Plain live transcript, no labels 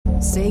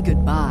Say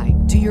goodbye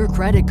to your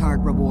credit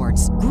card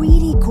rewards.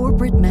 Greedy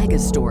corporate mega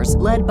stores,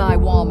 led by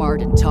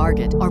Walmart and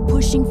Target, are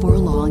pushing for a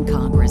law in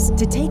Congress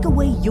to take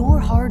away your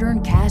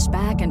hard-earned cash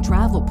back and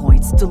travel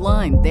points to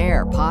line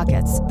their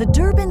pockets. The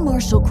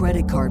Durbin-Marshall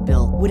credit card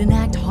bill would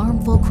enact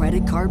harmful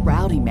credit card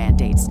routing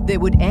mandates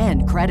that would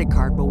end credit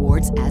card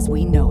rewards as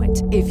we know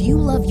it. If you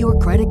love your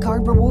credit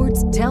card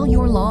rewards, tell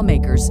your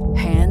lawmakers,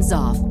 hands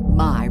off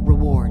my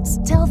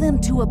rewards. Tell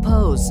them to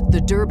oppose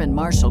the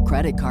Durbin-Marshall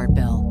credit card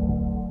bill.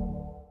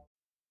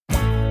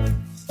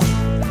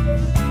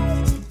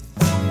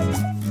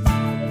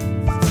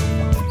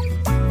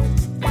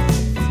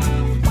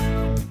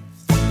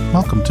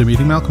 Welcome to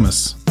Meeting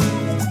Malcolmus,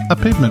 a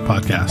pavement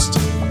podcast.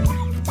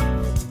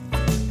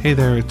 Hey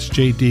there, it's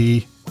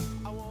JD.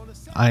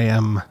 I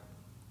am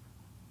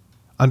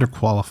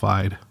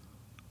underqualified,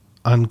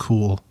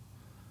 uncool,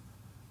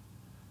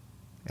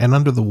 and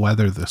under the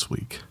weather this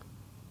week.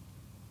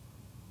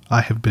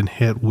 I have been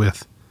hit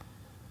with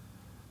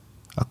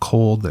a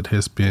cold that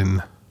has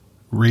been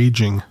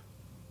raging.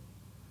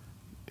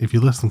 If you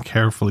listen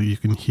carefully, you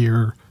can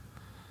hear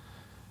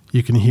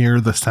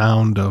the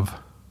sound of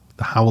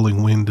the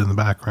howling wind in the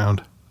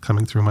background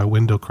coming through my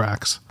window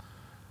cracks.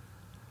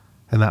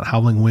 And that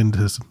howling wind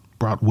has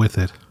brought with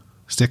it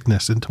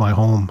sickness into my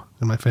home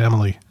and my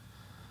family.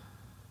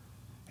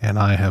 And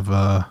I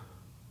have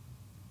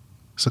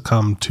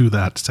succumbed to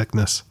that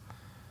sickness.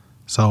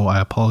 So I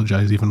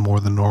apologize even more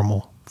than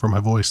normal for my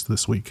voice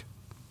this week.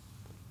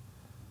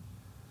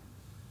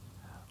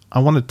 I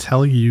want to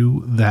tell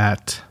you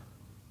that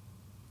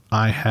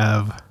I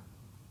have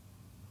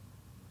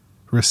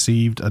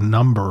received a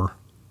number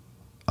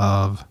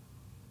of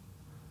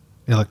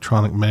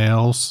electronic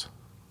mails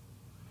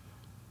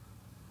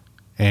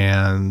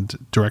and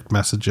direct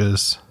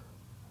messages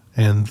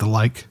and the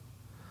like,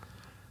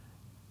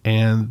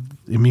 and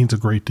it means a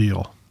great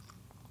deal.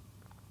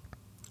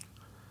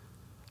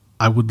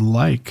 I would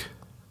like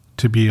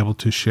to be able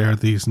to share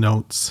these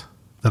notes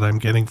that I'm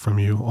getting from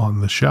you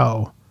on the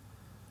show.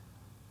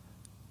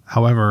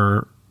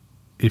 However,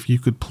 if you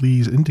could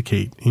please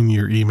indicate in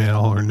your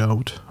email or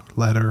note, or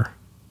letter,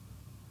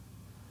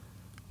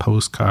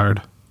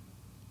 postcard,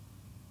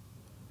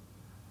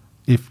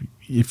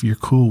 if you're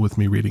cool with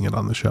me reading it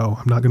on the show.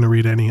 I'm not going to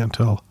read any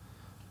until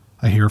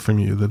I hear from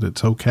you that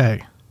it's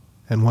okay.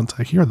 And once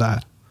I hear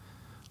that,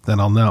 then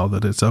I'll know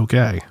that it's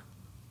okay.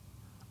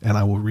 And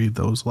I will read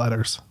those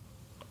letters.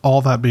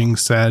 All that being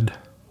said,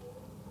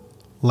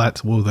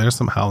 there's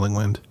some howling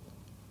wind.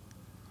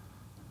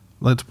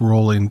 Let's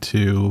roll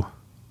into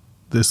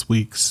this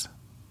week's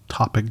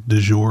topic du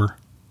jour.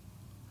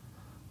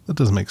 That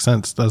doesn't make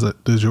sense, does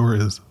it? Du jour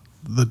is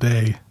the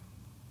day.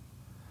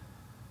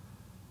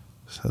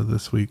 So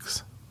this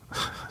week's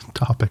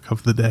topic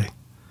of the day.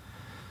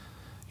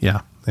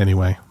 Yeah,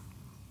 anyway.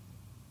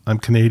 I'm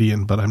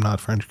Canadian, but I'm not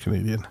French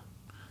Canadian.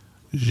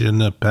 Je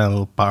ne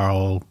parle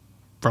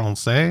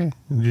français.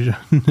 Je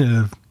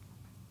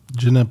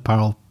ne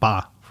parle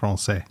pas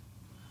français.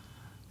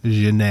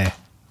 Je ne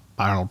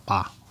parle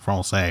pas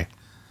français.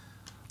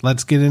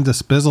 Let's get into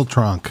Spizzle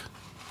Trunk.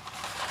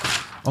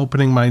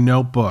 Opening my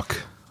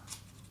notebook.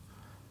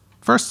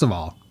 First of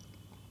all,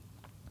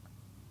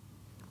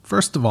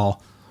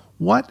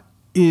 what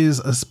is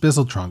a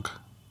Spizzle Trunk?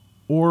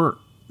 Or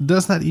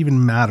does that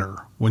even matter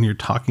when you're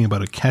talking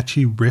about a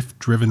catchy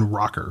riff-driven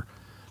rocker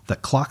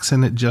that clocks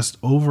in at just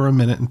over a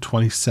minute and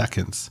 20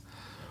 seconds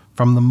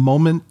from the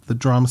moment the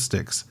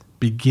drumsticks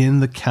begin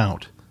the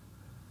count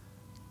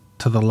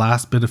to the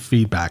last bit of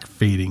feedback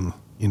fading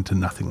into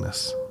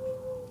nothingness?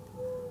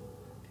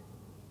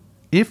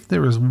 If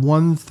there is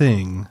one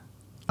thing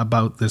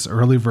about this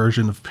early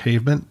version of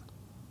Pavement,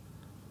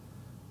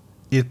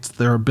 it's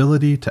their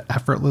ability to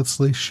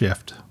effortlessly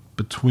shift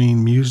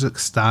between music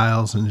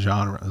styles and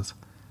genres.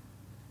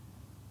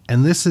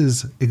 And this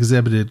is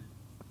exhibited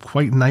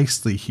quite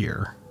nicely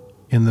here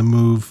in the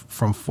move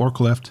from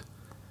Forklift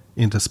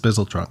into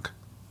Spizzle Trunk.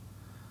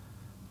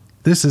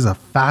 This is a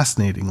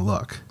fascinating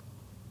look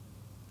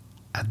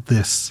at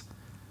this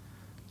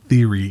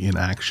theory in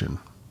action.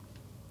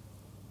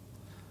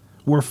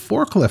 Where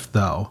Forklift,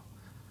 though,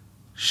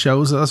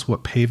 shows us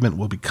what Pavement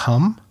will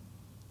become,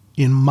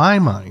 in my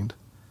mind,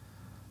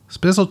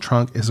 Spizzle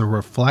Trunk is a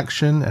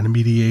reflection and a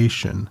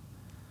mediation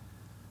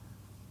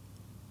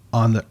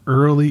on the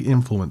early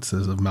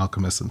influences of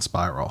Malcolmus and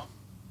Spiral.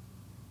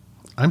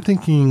 I'm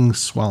thinking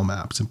swell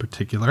maps in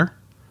particular.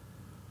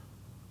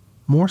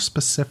 More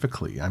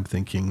specifically, I'm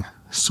thinking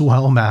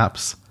swell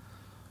maps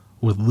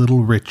with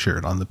Little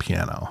Richard on the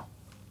piano.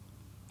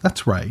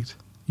 That's right.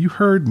 You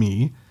heard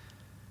me.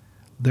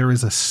 There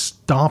is a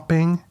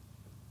stomping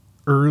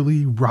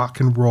early rock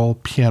and roll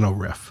piano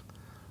riff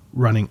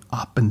running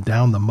up and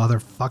down the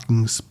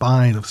motherfucking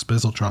spine of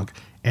Spizzle Trunk,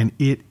 and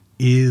it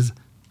is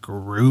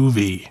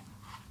groovy.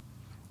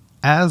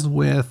 As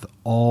with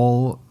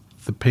all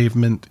the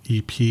Pavement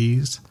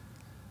EPs,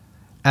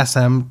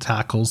 SM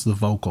tackles the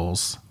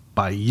vocals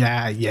by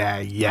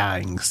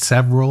yeah-ing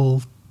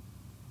several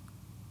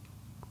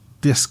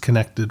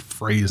disconnected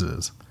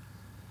phrases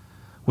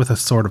with a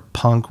sort of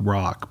punk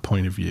rock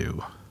point of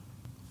view.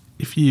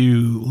 if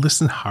you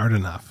listen hard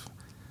enough,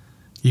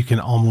 you can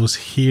almost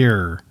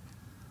hear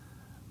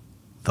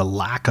the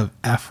lack of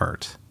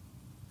effort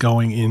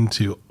going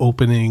into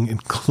opening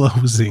and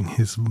closing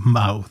his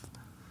mouth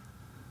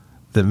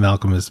that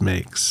Malcolmus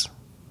makes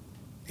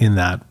in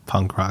that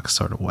punk rock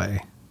sort of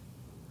way.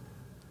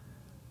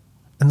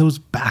 And those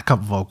backup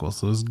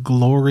vocals, those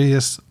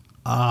glorious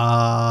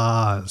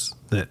ahs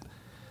that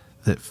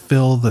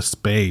fill the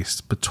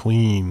space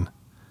between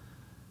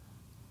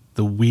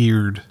the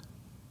weird,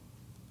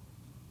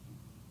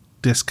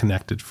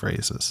 disconnected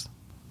phrases.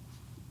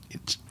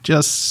 It's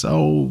just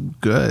so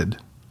good.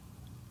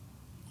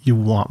 You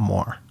want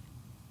more.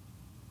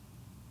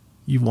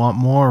 You want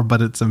more,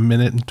 but it's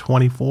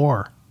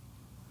 1:24.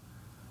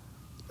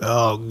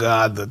 Oh,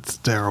 God, that's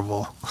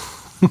terrible.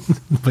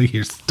 But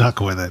you're stuck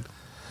with it.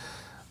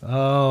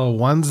 Oh,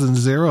 ones and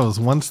zeros.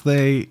 Once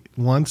they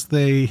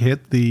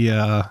hit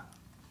the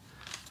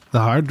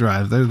hard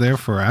drive, they're there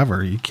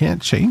forever. You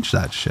can't change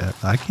that shit.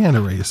 I can't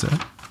erase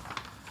it.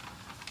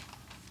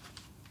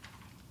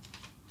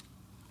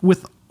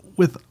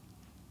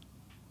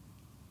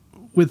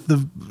 With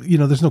the,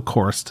 there's no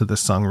chorus to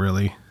this song,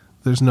 really.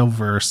 There's no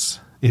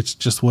verse. It's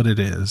just what it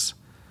is.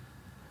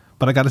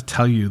 But I got to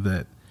tell you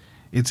that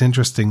it's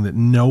interesting that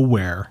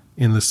nowhere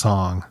in the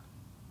song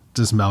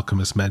does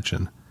Malcolmus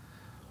mention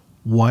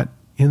what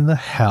in the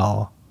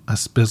hell a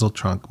Spizzle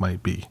trunk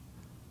might be.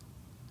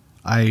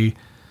 I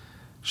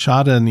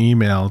shot an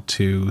email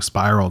to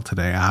Spiral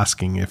today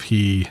asking if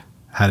he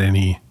had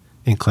any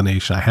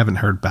inclination. I haven't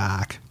heard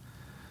back.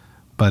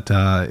 But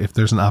if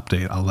there's an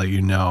update, I'll let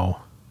you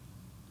know.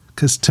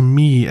 Because to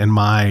me and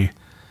my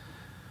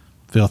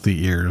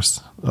filthy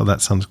ears, oh, that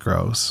sounds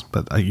gross,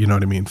 but you know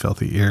what I mean,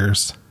 filthy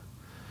ears,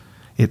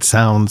 it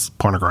sounds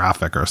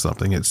pornographic or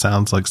something. It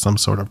sounds like some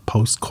sort of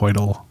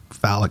post-coital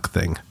phallic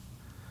thing.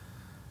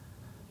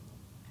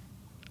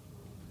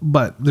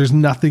 But there's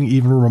nothing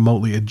even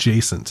remotely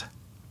adjacent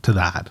to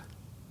that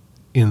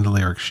in the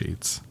lyric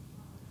sheets.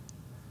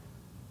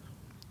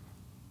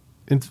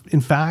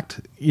 In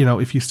fact,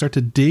 if you start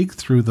to dig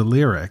through the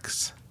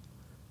lyrics,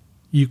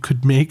 you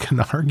could make an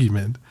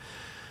argument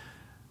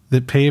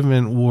that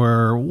Pavement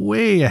were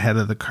way ahead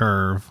of the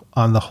curve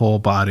on the whole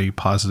body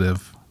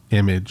positive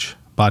image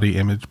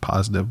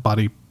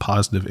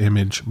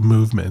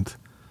movement.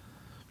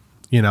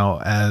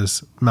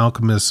 As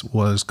Malcolmus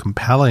was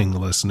compelling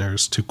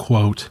listeners to,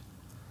 quote,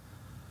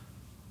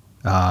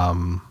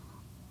 not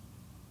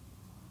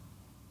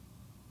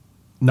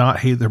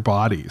hate their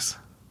bodies.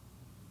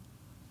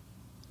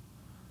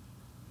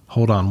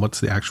 Hold on, what's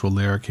the actual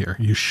lyric here?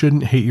 You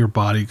shouldn't hate your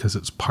body because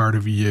it's part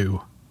of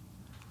you.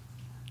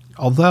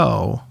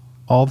 Although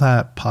all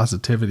that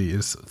positivity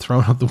is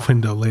thrown out the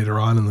window later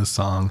on in the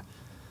song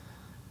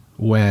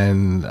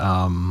when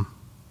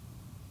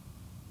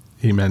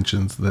he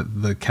mentions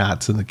that the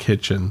cat's in the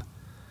kitchen.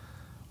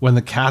 When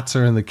the cats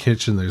are in the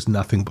kitchen, there's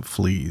nothing but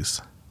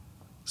fleas.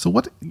 So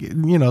what,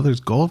 there's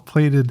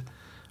gold-plated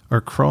or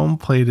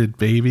chrome-plated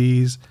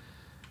babies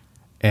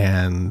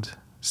and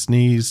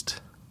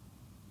sneezed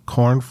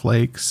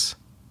cornflakes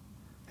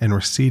and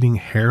receding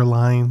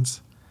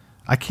hairlines.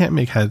 I can't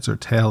make heads or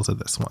tails of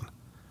this one.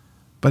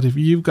 But if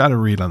you've got a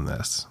read on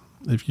this,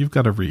 then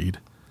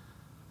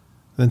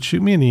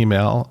shoot me an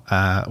email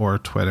or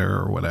Twitter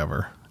or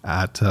whatever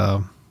at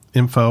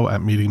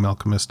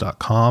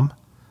info@meetingmalcolmus.com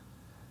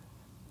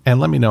and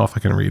let me know if I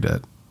can read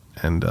it.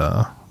 And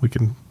we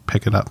can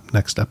pick it up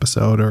next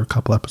episode or a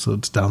couple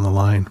episodes down the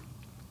line.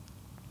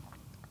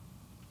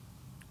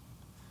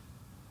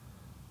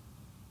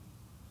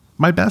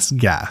 My best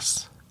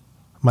guess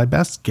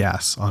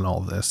on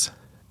all this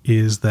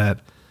is that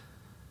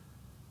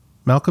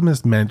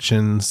Malcolmus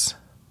mentions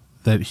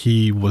that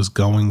he was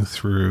going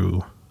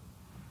through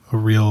a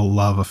real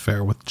love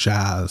affair with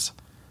jazz,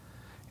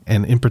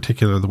 and in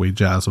particular the way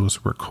jazz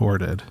was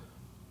recorded.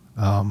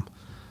 I'm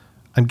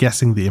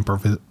guessing the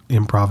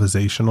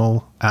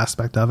improvisational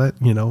aspect of it.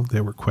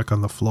 They were quick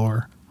on the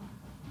floor.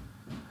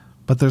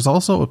 But there's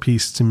also a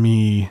piece to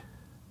me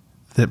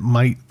that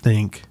might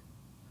think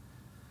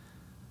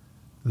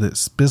that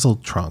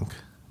Spizzle trunk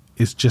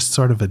is just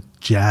sort of a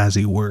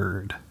jazzy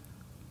word,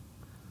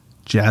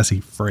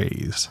 jazzy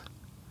phrase.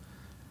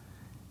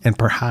 And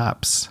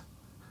perhaps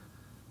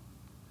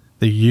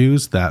they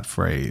used that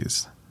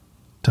phrase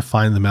to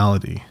find the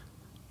melody,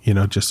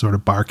 just sort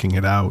of barking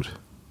it out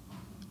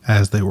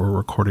as they were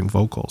recording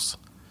vocals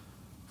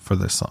for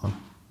this song.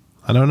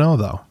 I don't know,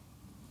 though.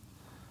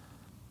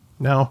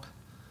 Now,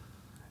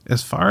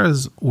 as far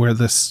as where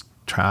this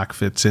track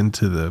fits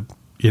into the,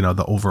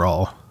 the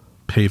overall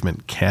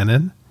Pavement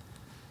canon,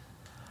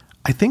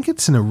 I think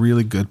it's in a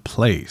really good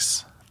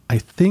place. I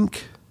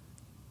think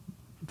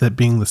that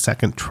being the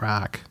second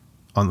track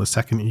on the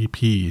second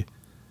EP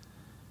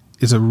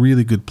is a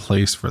really good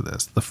place for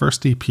this. The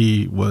first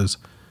EP was,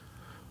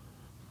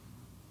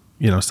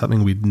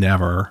 something we'd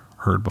never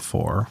heard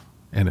before,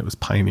 and it was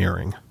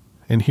pioneering.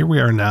 And here we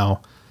are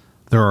now.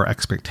 There are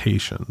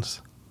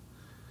expectations.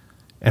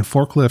 And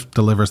Forklift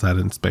delivers that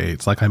in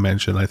spades. Like I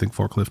mentioned, I think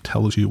Forklift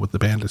tells you what the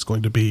band is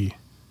going to be.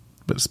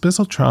 But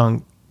Spizzle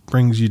trunk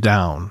brings you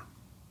down,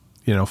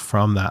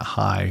 from that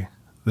high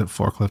that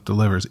Forklift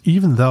delivers,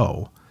 even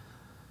though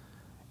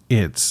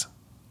it's,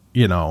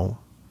 a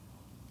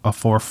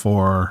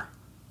 4/4,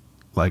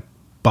 like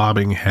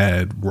bobbing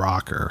head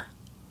rocker.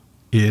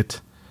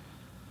 It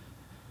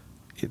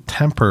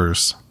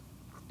tempers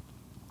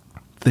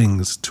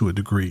things to a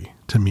degree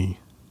to me.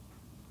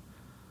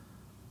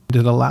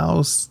 It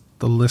allows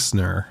the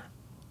listener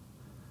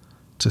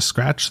to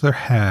scratch their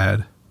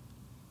head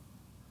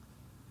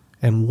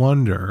and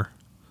wonder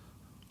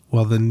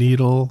while the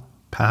needle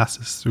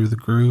passes through the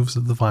grooves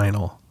of the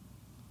vinyl,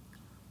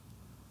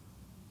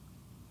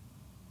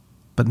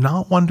 but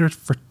not wonder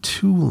for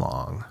too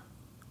long,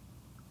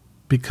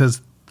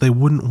 because they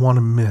wouldn't want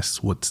to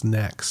miss what's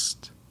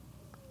next.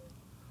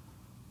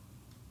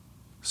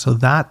 So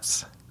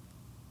that's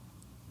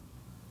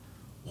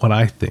what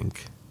I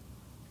think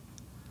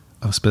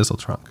of Spizzle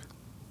Trunk.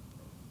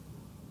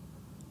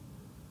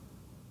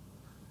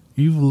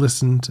 You've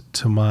listened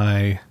to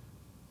my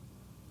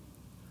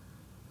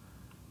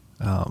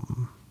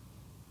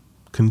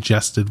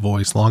congested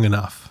voice long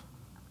enough.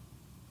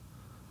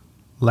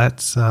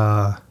 Let's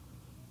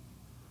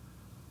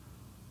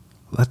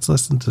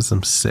listen to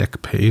some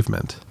sick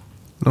Pavement.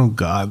 Oh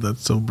God,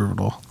 that's so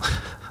brutal.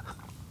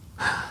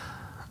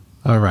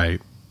 All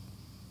right.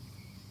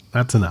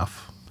 That's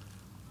enough.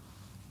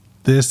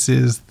 This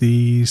is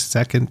the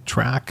second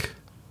track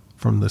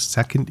from the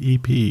second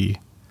EP,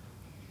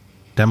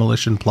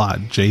 Demolition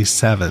Plot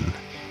J7.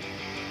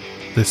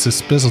 This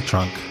is Spizzle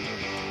Trunk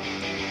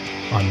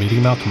on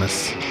Meeting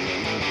Malcolmus,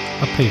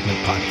 a Pavement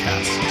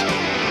podcast.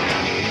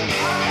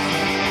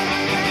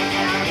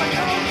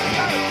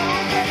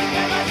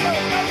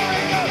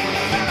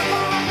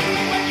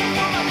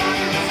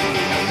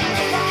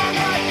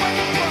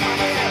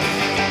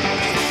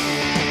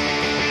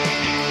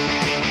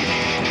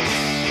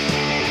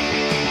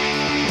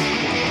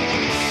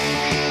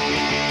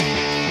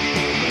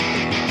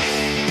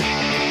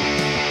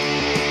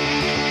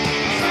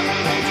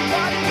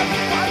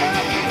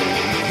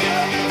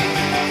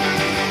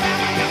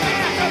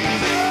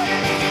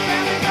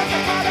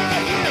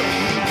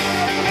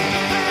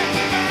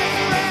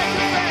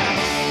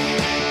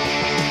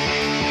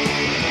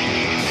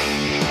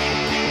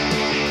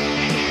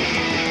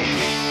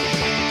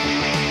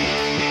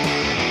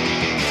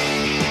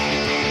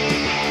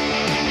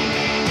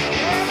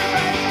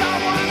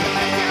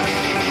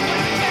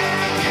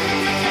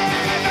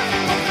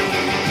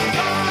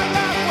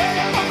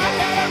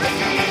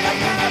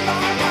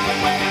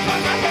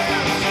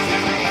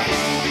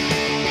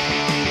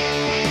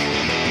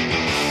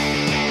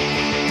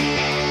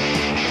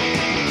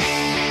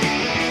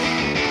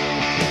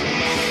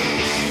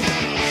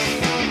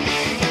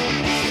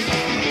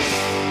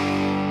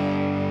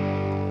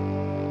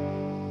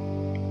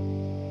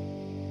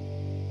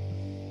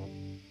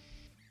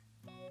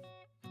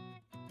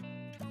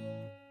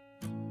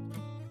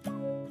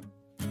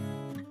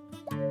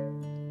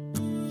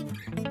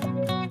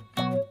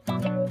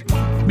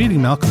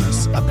 Meeting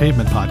Malcolmus, a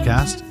Pavement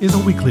podcast, is a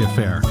weekly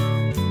affair.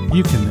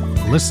 You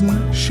can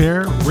listen,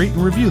 share, rate,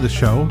 and review the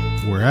show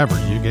wherever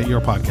you get your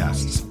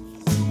podcasts.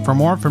 For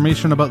more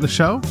information about the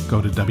show,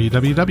 go to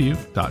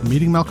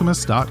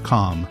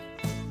www.meetingmalcolmus.com.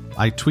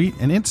 I tweet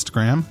and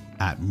Instagram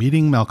at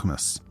Meeting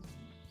Malcolmus.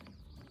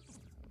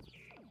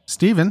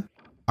 Steven,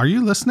 are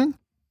you listening?